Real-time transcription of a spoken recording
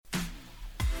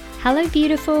Hello,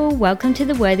 beautiful. Welcome to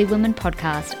the Worthy Woman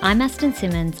podcast. I'm Aston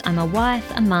Simmons. I'm a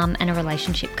wife, a mum, and a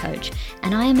relationship coach.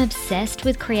 And I am obsessed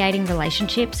with creating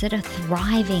relationships that are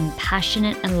thriving,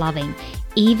 passionate, and loving.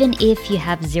 Even if you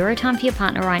have zero time for your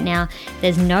partner right now,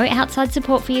 there's no outside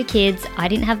support for your kids. I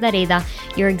didn't have that either.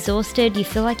 You're exhausted. You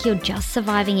feel like you're just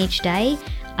surviving each day.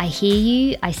 I hear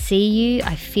you, I see you,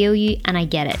 I feel you, and I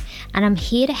get it. And I'm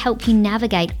here to help you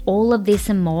navigate all of this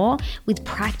and more with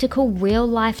practical real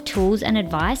life tools and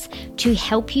advice to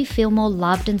help you feel more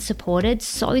loved and supported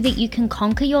so that you can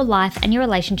conquer your life and your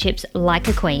relationships like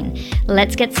a queen.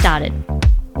 Let's get started.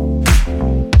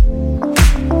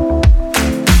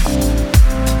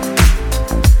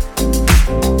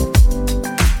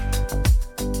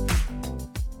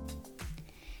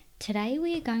 Today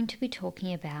we are going to be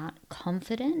talking about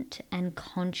confident and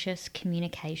conscious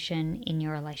communication in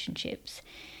your relationships.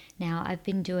 Now, I've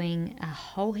been doing a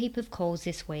whole heap of calls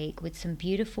this week with some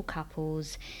beautiful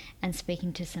couples and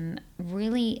speaking to some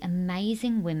really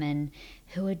amazing women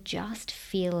who are just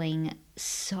feeling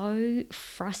so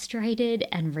frustrated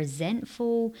and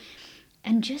resentful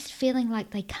and just feeling like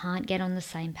they can't get on the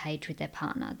same page with their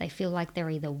partner. They feel like they're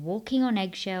either walking on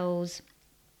eggshells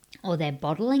or they're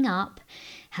bottling up,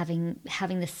 having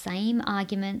the same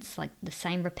arguments, like the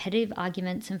same repetitive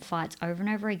arguments and fights over and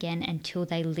over again until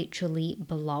they literally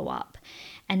blow up.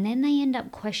 And then they end up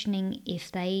questioning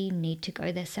if they need to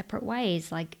go their separate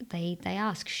ways. Like they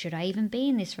ask, should I even be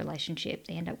in this relationship?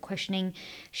 They end up questioning,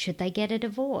 should they get a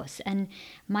divorce? And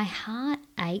my heart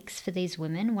aches for these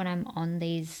women when I'm on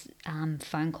these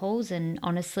phone calls. And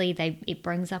honestly, it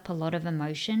brings up a lot of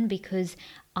emotion because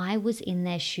I was in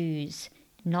their shoes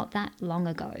not that long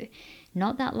ago.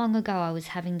 Not that long ago, I was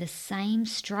having the same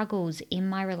struggles in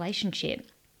my relationship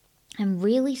and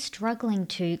really struggling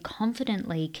to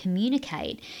confidently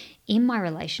communicate in my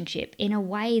relationship in a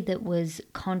way that was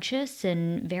conscious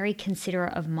and very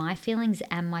considerate of my feelings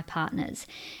and my partner's.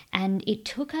 And it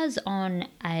took us on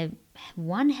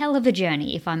one hell of a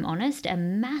journey, if I'm honest, a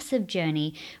massive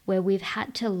journey where we've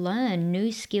had to learn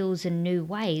new skills and new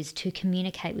ways to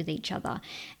communicate with each other.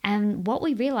 And what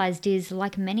we realized is,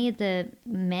 like many of the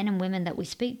men and women that we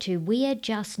speak to, we are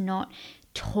just not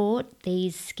taught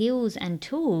these skills and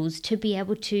tools to be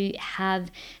able to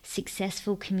have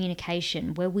successful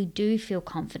communication where we do feel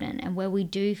confident and where we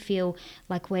do feel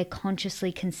like we're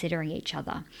consciously considering each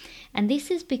other. And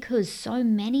this is because so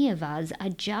many of us are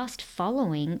just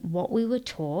following what we were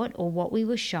taught or what we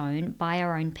were shown by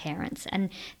our own parents.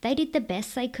 And they did the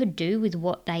best they could do with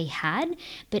what they had,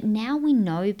 but now we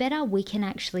know better, we can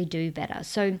actually do better.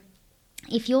 So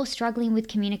if you're struggling with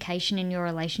communication in your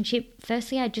relationship,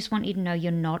 firstly, I just want you to know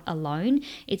you're not alone.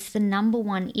 It's the number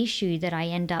one issue that I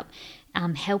end up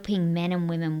helping men and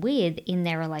women with in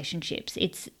their relationships.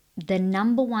 It's the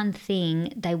number one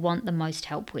thing they want the most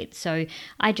help with. So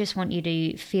I just want you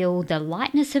to feel the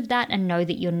lightness of that and know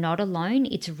that you're not alone.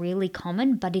 It's really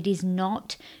common, but it is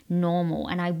not normal.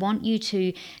 And I want you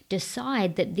to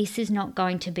decide that this is not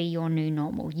going to be your new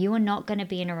normal. You are not going to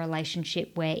be in a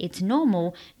relationship where it's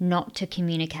normal not to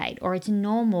communicate, or it's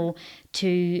normal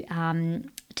to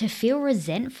feel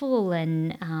resentful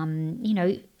and,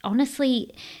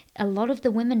 honestly, a lot of the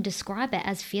women describe it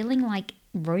as feeling like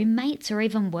roommates, or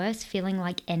even worse, feeling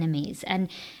like enemies. And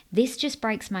this just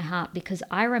breaks my heart because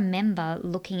I remember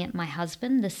looking at my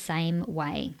husband the same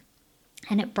way.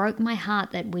 And it broke my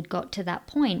heart that we'd got to that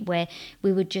point where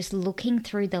we were just looking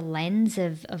through the lens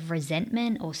of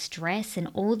resentment or stress and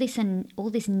all this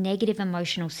negative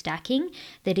emotional stacking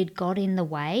that had got in the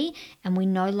way, and we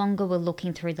no longer were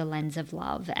looking through the lens of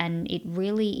love. And it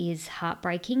really is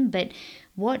heartbreaking. But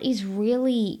what is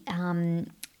really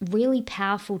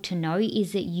powerful to know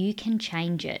is that you can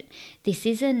change it. This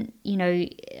isn't,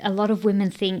 a lot of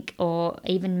women think, or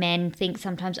even men think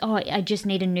sometimes, oh, I just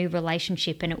need a new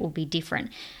relationship and it will be different.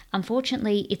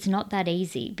 Unfortunately, it's not that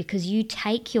easy because you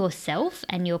take yourself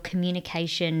and your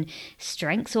communication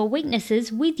strengths or weaknesses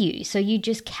with you. So you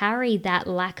just carry that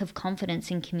lack of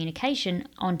confidence in communication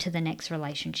onto the next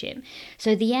relationship.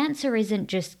 So the answer isn't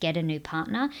just get a new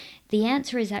partner. The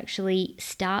answer is actually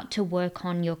start to work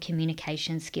on your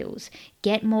communication skills.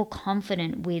 Get more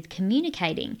confident with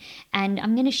communicating. And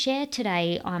I'm going to share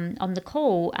today on the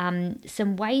call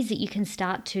some ways that you can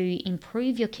start to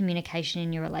improve your communication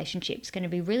in your relationship. It's going to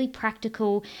be really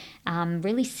practical,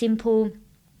 really simple,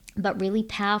 but really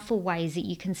powerful ways that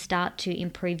you can start to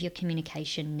improve your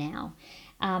communication now.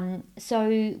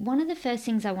 So one of the first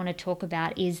things I want to talk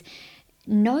about is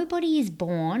nobody is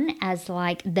born as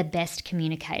like the best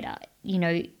communicator.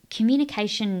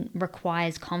 communication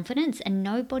requires confidence, and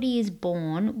nobody is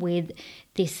born with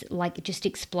this like just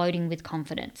exploding with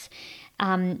confidence.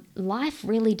 Life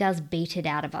really does beat it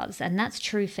out of us, and that's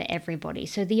true for everybody.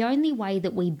 So the only way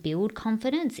that we build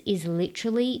confidence is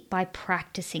literally by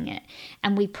practicing it.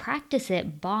 And we practice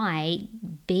it by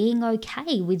being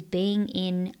okay with being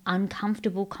in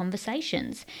uncomfortable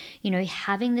conversations.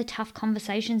 Having the tough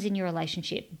conversations in your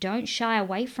relationship. Don't shy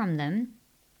away from them.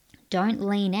 Don't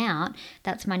lean out.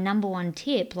 That's my number one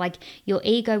tip. Like, your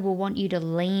ego will want you to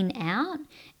lean out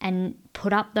and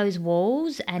put up those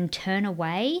walls and turn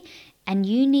away. And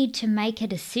you need to make a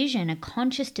decision, a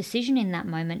conscious decision in that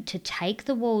moment to take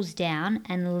the walls down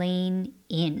and lean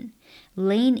in.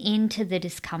 Lean into the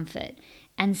discomfort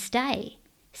and stay.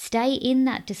 Stay in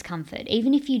that discomfort.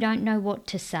 Even if you don't know what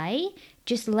to say,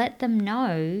 just let them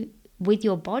know with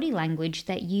your body language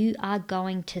that you are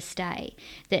going to stay.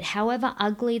 That however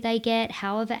ugly they get,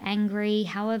 however angry,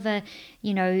 however,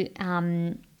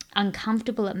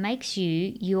 uncomfortable it makes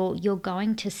you, you're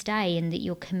going to stay, and that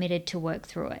you're committed to work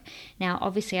through it. Now,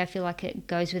 obviously, I feel like it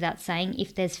goes without saying,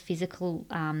 if there's physical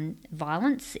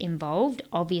violence involved,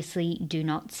 obviously do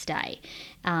not stay.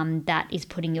 That is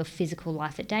putting your physical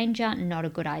life at danger, not a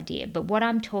good idea. But what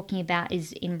I'm talking about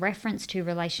is in reference to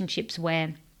relationships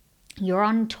where you're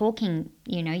on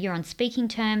speaking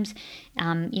terms,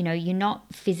 you're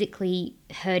not physically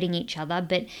hurting each other,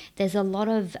 but there's a lot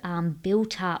of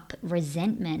built up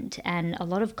resentment and a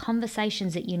lot of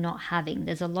conversations that you're not having.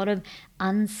 There's a lot of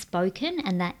unspoken,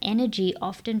 and that energy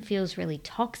often feels really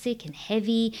toxic and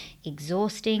heavy,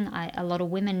 exhausting. A lot of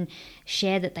women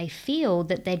share that they feel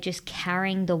that they're just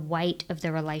carrying the weight of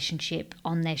the relationship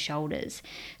on their shoulders.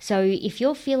 So if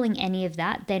you're feeling any of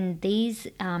that, then these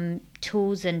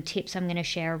tools and tips I'm going to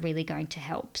share are really going to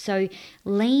help. So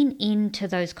lean into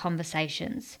those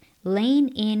conversations. Lean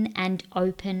in and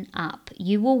open up.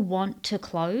 You will want to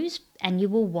close, and you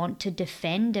will want to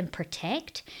defend and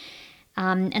protect.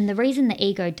 And the reason the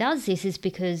ego does this is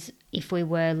because if we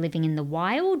were living in the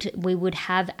wild, we would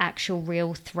have actual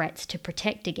real threats to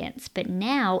protect against. But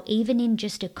now, even in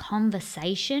just a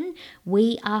conversation,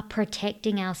 we are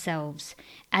protecting ourselves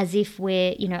as if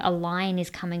a lion is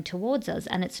coming towards us,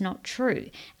 and it's not true.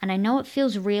 And I know it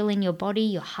feels real in your body.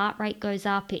 Your heart rate goes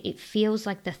up. It feels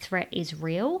like the threat is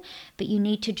real, but you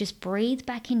need to just breathe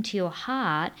back into your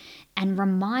heart and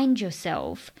remind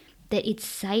yourself that it's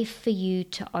safe for you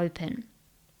to open.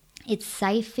 It's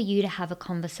safe for you to have a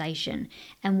conversation.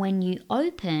 And when you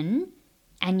open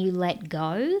and you let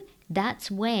go, that's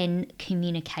when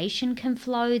communication can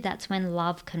flow. That's when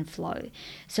love can flow.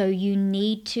 So you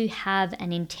need to have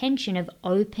an intention of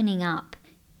opening up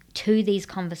to these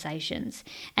conversations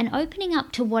and opening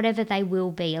up to whatever they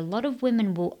will be. A lot of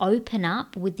women will open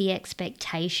up with the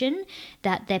expectation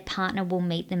that their partner will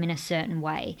meet them in a certain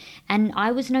way. And I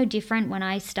was no different when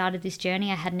I started this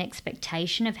journey. I had an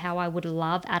expectation of how I would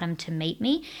love Adam to meet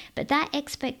me, but that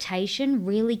expectation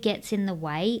really gets in the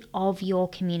way of your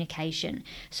communication.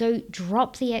 So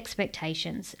drop the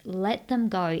expectations, let them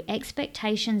go.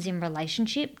 Expectations in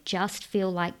relationship just feel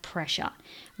like pressure.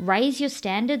 Raise your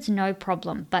standards, no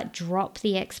problem, but drop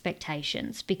the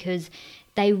expectations, because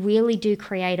they really do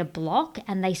create a block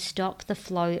and they stop the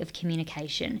flow of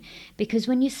communication. Because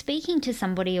when you're speaking to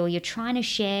somebody, or you're trying to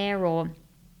share or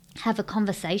have a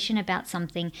conversation about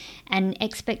something and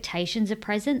expectations are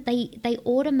present, they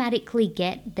automatically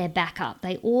get their back up.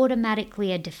 They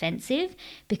automatically are defensive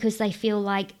because they feel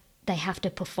like they have to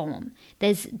perform.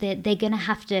 They're going to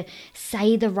have to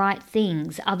say the right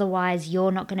things, otherwise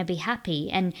you're not going to be happy.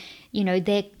 And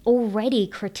they're already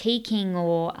critiquing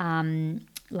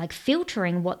or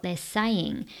filtering what they're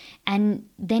saying, and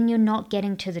then you're not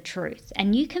getting to the truth.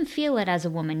 And you can feel it as a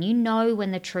woman. You know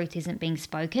when the truth isn't being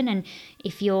spoken, and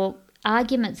if your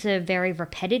arguments are very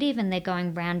repetitive and they're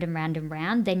going round and round and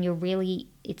round, then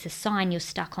it's a sign you're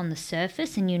stuck on the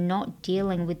surface and you're not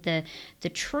dealing with the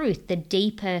truth, the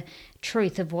deeper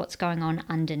truth of what's going on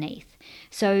underneath.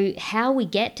 So how we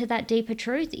get to that deeper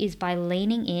truth is by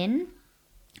leaning in,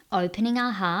 opening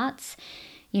our hearts,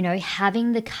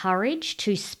 having the courage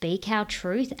to speak our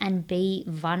truth and be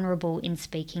vulnerable in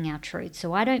speaking our truth.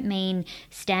 So I don't mean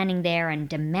standing there and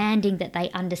demanding that they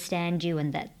understand you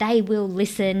and that they will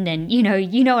listen, and you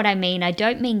know what I mean. I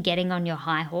don't mean getting on your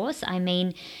high horse. I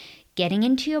mean getting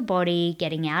into your body,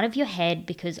 getting out of your head,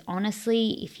 because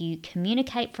honestly, if you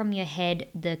communicate from your head,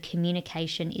 the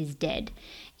communication is dead.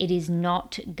 It is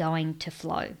not going to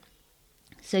flow.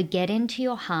 So get into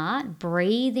your heart,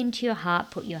 breathe into your heart,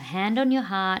 put your hand on your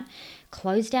heart,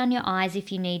 close down your eyes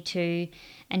if you need to,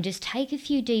 and just take a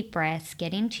few deep breaths,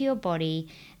 get into your body,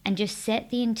 and just set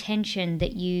the intention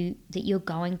that you're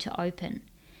going to open.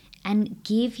 and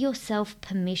give yourself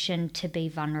permission to be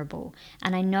vulnerable.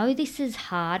 And I know this is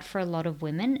hard for a lot of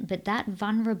women, but that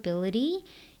vulnerability,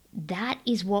 that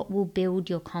is what will build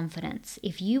your confidence.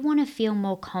 If you want to feel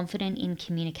more confident in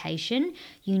communication,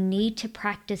 you need to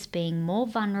practice being more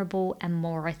vulnerable and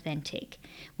more authentic.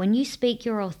 When you speak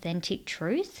your authentic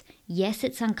truth, yes,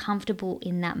 it's uncomfortable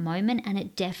in that moment and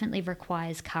it definitely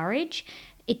requires courage.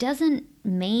 It doesn't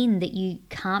mean that you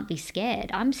can't be scared.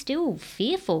 I'm still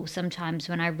fearful sometimes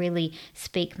when I really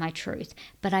speak my truth,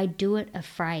 but I do it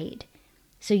afraid.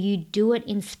 So you do it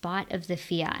in spite of the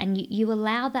fear, and you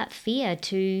allow that fear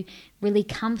to really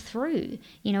come through.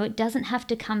 It doesn't have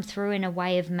to come through in a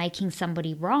way of making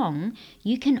somebody wrong.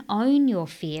 You can own your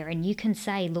fear and you can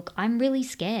say, look, I'm really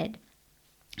scared.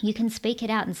 You can speak it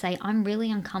out and say, I'm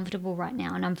really uncomfortable right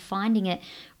now and I'm finding it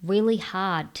really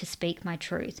hard to speak my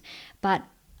truth. But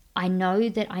I know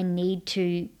that I need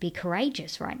to be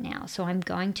courageous right now. So I'm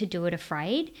going to do it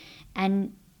afraid,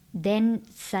 and then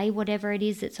say whatever it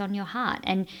is that's on your heart.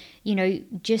 And,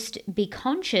 just be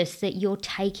conscious that you're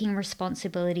taking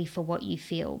responsibility for what you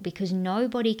feel, because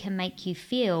nobody can make you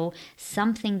feel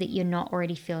something that you're not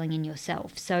already feeling in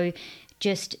yourself. So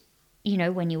just,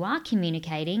 when you are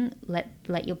communicating,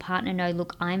 let your partner know,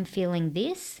 look, I'm feeling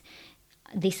this.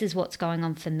 This is what's going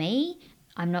on for me.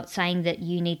 I'm not saying that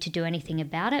you need to do anything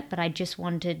about it, but I just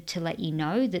wanted to let you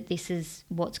know that this is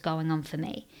what's going on for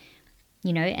me.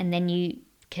 And then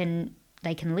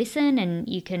they can listen and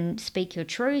you can speak your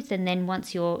truth. And then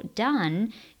once you're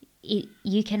done,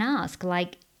 you can ask,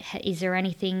 like, is there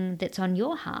anything that's on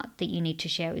your heart that you need to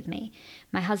share with me?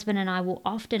 My husband and I will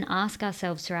often ask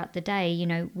ourselves throughout the day,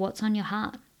 what's on your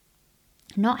heart?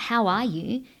 Not how are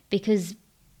you, because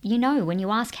when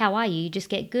you ask how are you just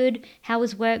get good. How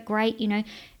was work? Great.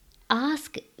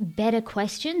 Ask better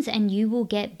questions and you will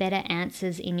get better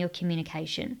answers in your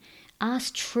communication.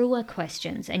 Ask truer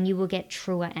questions and you will get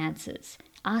truer answers.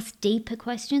 Ask deeper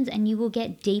questions and you will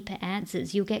get deeper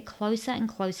answers. You'll get closer and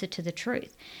closer to the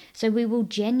truth. So we will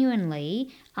genuinely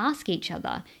ask each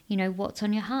other, what's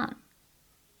on your heart?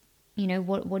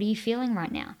 What are you feeling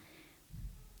right now?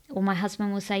 Or my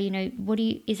husband will say,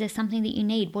 is there something that you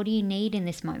need? What do you need in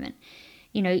this moment?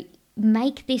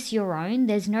 Make this your own.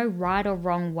 There's no right or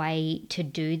wrong way to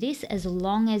do this, as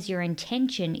long as your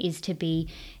intention is to be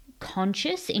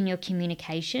conscious in your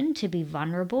communication, to be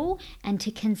vulnerable, and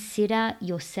to consider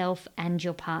yourself and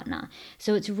your partner.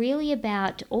 So it's really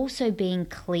about also being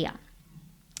clear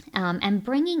and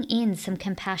bringing in some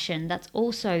compassion. That's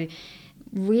also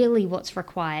really what's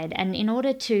required. And in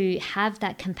order to have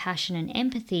that compassion and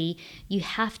empathy, you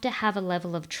have to have a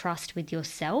level of trust with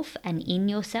yourself and in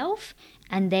yourself,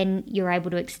 and then you're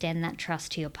able to extend that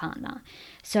trust to your partner.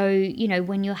 So,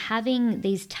 when you're having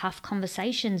these tough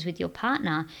conversations with your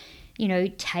partner,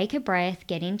 take a breath,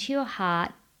 get into your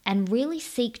heart, and really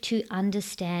seek to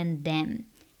understand them.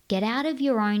 Get out of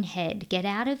your own head, get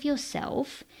out of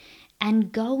yourself,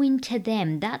 and go into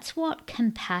them. That's what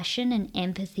compassion and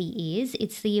empathy is.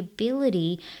 It's the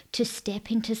ability to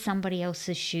step into somebody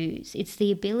else's shoes. It's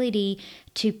the ability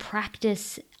to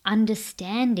practice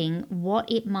understanding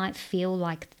what it might feel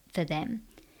like for them.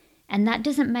 And that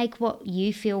doesn't make what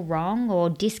you feel wrong or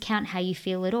discount how you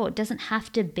feel at all. It doesn't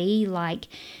have to be like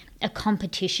a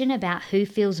competition about who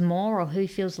feels more or who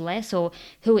feels less or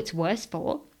who it's worse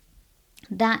for.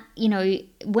 That,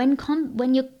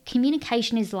 when your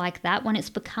communication is like that, when it's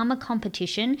become a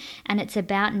competition and it's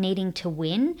about needing to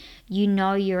win,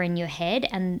 you're in your head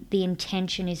and the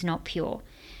intention is not pure.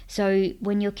 So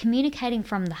when you're communicating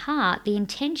from the heart, the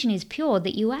intention is pure,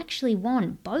 that you actually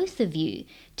want both of you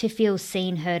to feel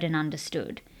seen, heard, and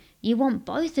understood. You want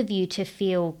both of you to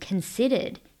feel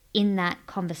considered in that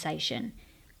conversation.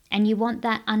 And you want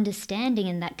that understanding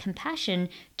and that compassion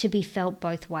to be felt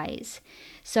both ways.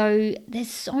 So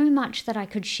there's so much that I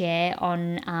could share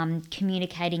on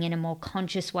communicating in a more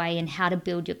conscious way and how to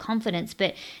build your confidence.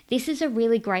 But this is a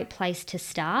really great place to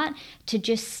start, to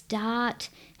just start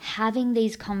having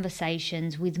these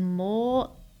conversations with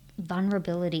more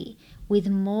vulnerability, with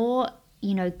more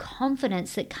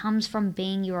confidence that comes from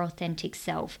being your authentic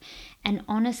self. And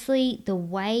honestly, the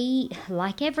way,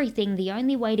 like everything, the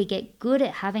only way to get good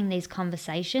at having these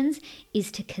conversations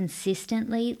is to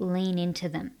consistently lean into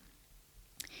them.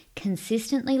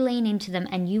 Consistently lean into them,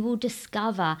 and you will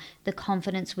discover the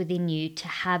confidence within you to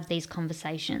have these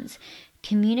conversations.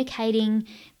 Communicating,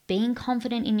 being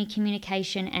confident in your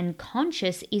communication and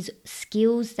conscious is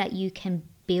skills that you can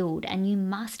build, and you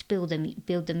must build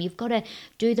them. You've got to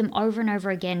do them over and over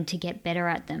again to get better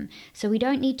at them. So we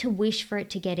don't need to wish for it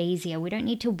to get easier. We don't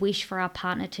need to wish for our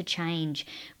partner to change.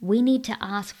 We need to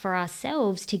ask for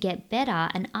ourselves to get better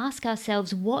and ask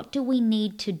ourselves, what do we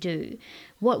need to do?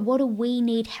 What do we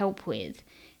need help with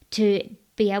to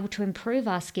be able to improve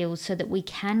our skills so that we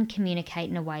can communicate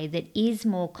in a way that is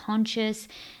more conscious,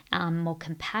 more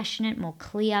compassionate, more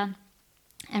clear,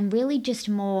 and really just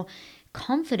more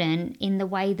confident in the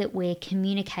way that we're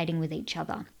communicating with each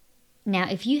other. Now,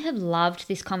 if you have loved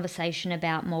this conversation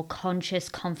about more conscious,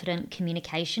 confident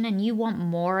communication and you want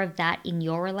more of that in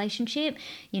your relationship,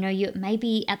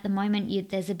 maybe at the moment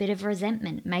there's a bit of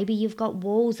resentment. Maybe you've got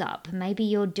walls up. Maybe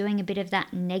you're doing a bit of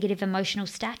that negative emotional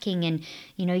stacking and,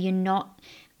 you're not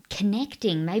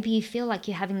connecting. Maybe you feel like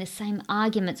you're having the same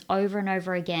arguments over and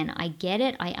over again. I get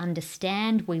it. I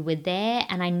understand. We were there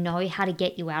and I know how to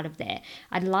get you out of there.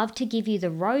 I'd love to give you the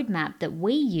roadmap that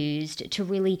we used to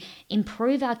really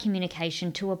improve our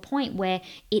communication to a point where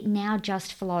it now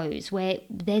just flows, where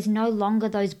there's no longer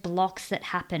those blocks that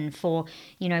happen for,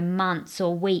 months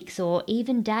or weeks or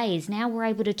even days. Now we're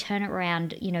able to turn it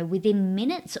around, within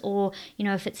minutes, or,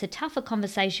 if it's a tougher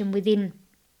conversation, within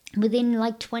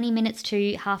like 20 minutes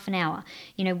to half an hour.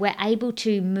 We're able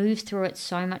to move through it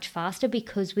so much faster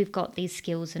because we've got these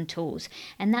skills and tools.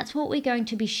 And that's what we're going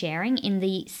to be sharing in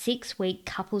the 6-week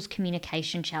couples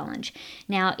communication challenge.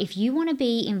 Now, if you want to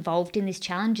be involved in this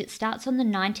challenge, it starts on the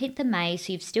 19th of May,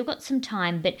 so you've still got some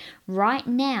time. But right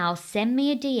now, send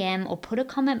me a DM or put a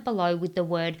comment below with the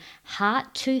word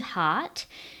heart to heart.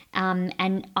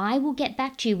 And I will get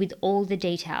back to you with all the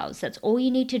details. That's all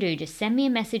you need to do. Just send me a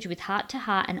message with heart to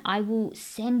heart and I will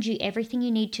send you everything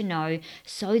you need to know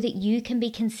so that you can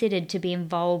be considered to be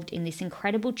involved in this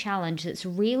incredible challenge that's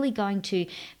really going to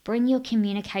bring your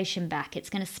communication back. It's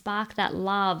going to spark that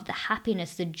love, the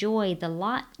happiness, the joy, the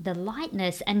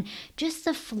lightness, and just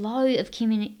the flow of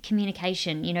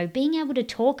communication. Being able to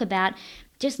talk about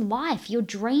just life, your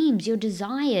dreams, your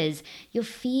desires, your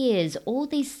fears, all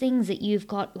these things that you've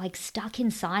got like stuck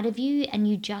inside of you and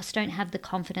you just don't have the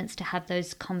confidence to have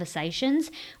those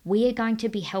conversations. We are going to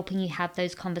be helping you have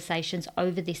those conversations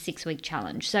over this 6-week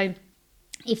challenge. So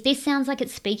if this sounds like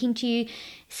it's speaking to you,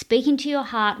 speaking to your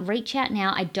heart, reach out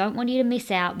now. I don't want you to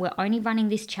miss out. We're only running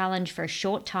this challenge for a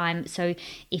short time. So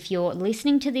if you're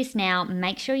listening to this now,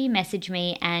 make sure you message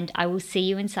me and I will see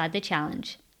you inside the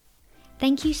challenge.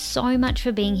 Thank you so much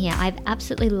for being here. I've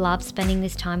absolutely loved spending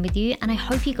this time with you and I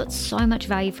hope you got so much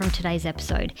value from today's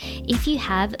episode. If you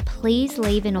have, please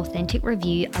leave an authentic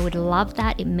review. I would love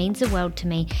that. It means the world to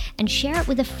me. And share it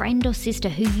with a friend or sister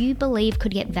who you believe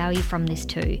could get value from this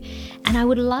too. And I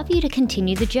would love you to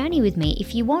continue the journey with me.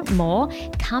 If you want more,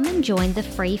 come and join the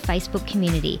free Facebook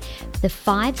community, The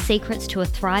 5 Secrets to a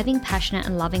Thriving, Passionate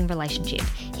and Loving Relationship.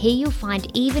 Here you'll find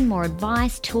even more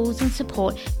advice, tools and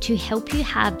support to help you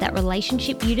have that relationship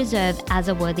you deserve as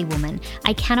a worthy woman.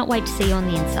 I cannot wait to see you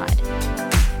on the inside.